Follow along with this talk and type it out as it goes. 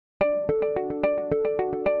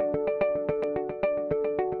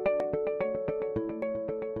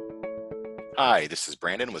Hi, this is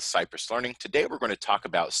Brandon with Cypress Learning. Today we're going to talk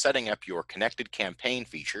about setting up your connected campaign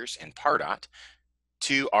features in Pardot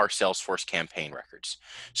to our Salesforce campaign records.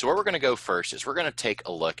 So where we're going to go first is we're going to take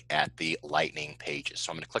a look at the Lightning Pages.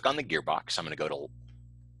 So I'm going to click on the gearbox. I'm going to go to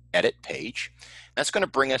Edit Page. That's going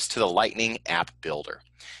to bring us to the Lightning App Builder.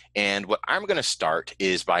 And what I'm going to start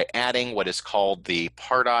is by adding what is called the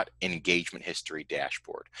Pardot Engagement History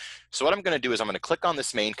Dashboard. So what I'm going to do is I'm going to click on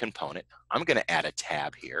this main component. I'm going to add a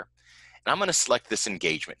tab here. And I'm going to select this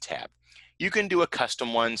engagement tab. You can do a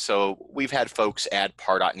custom one, so we've had folks add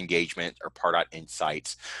Pardot engagement or Pardot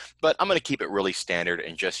insights, but I'm going to keep it really standard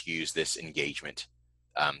and just use this engagement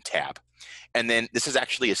tab. And then this is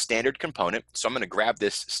actually a standard component, so I'm going to grab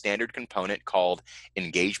this standard component called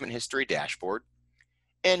Engagement History Dashboard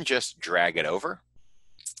and just drag it over.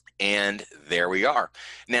 And there we are.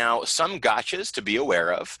 Now, some gotchas to be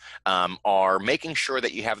aware of are making sure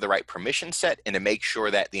that you have the right permission set and to make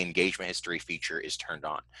sure that the engagement history feature is turned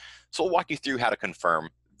on. So we'll walk you through how to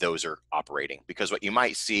confirm those are operating, because what you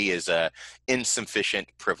might see is a insufficient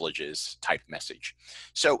privileges type message.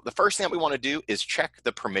 So the first thing that we want to do is check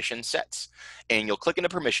the permission sets, and you'll click into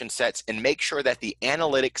permission sets and make sure that the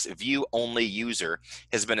analytics view only user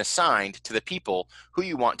has been assigned to the people who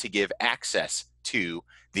you want to give access to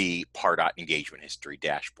the Pardot engagement history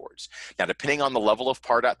dashboards. Now, depending on the level of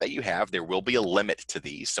Pardot that you have, there will be a limit to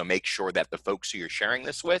these. So make sure that the folks who you're sharing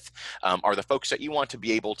this with are the folks that you want to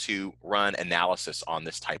be able to run analysis on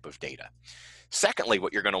this type of data. Secondly,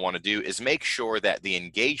 what you're going to want to do is make sure that the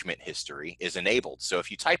engagement history is enabled. So if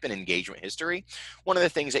you type in engagement history, one of the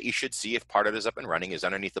things that you should see if Pardot is up and running is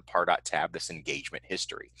underneath the Pardot tab, this engagement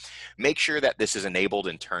history. Make sure that this is enabled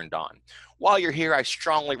and turned on. While you're here, I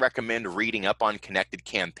strongly recommend reading up on connected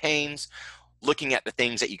campaigns, looking at the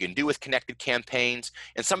things that you can do with connected campaigns,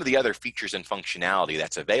 and some of the other features and functionality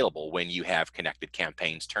that's available when you have connected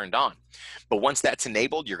campaigns turned on. But once that's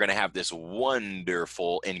enabled, you're going to have this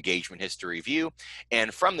wonderful engagement history view.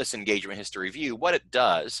 And from this engagement history view, what it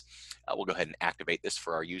does, we'll go ahead and activate this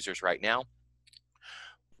for our users right now.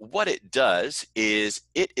 What it does is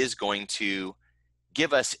it is going to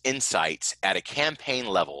give us insights at a campaign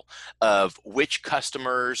level of which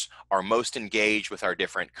customers are most engaged with our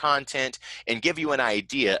different content, and give you an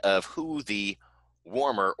idea of who the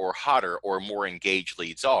warmer or hotter or more engaged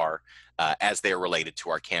leads are as they're related to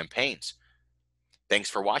our campaigns. Thanks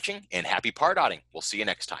for watching, and happy Pardotting. We'll see you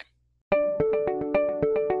next time.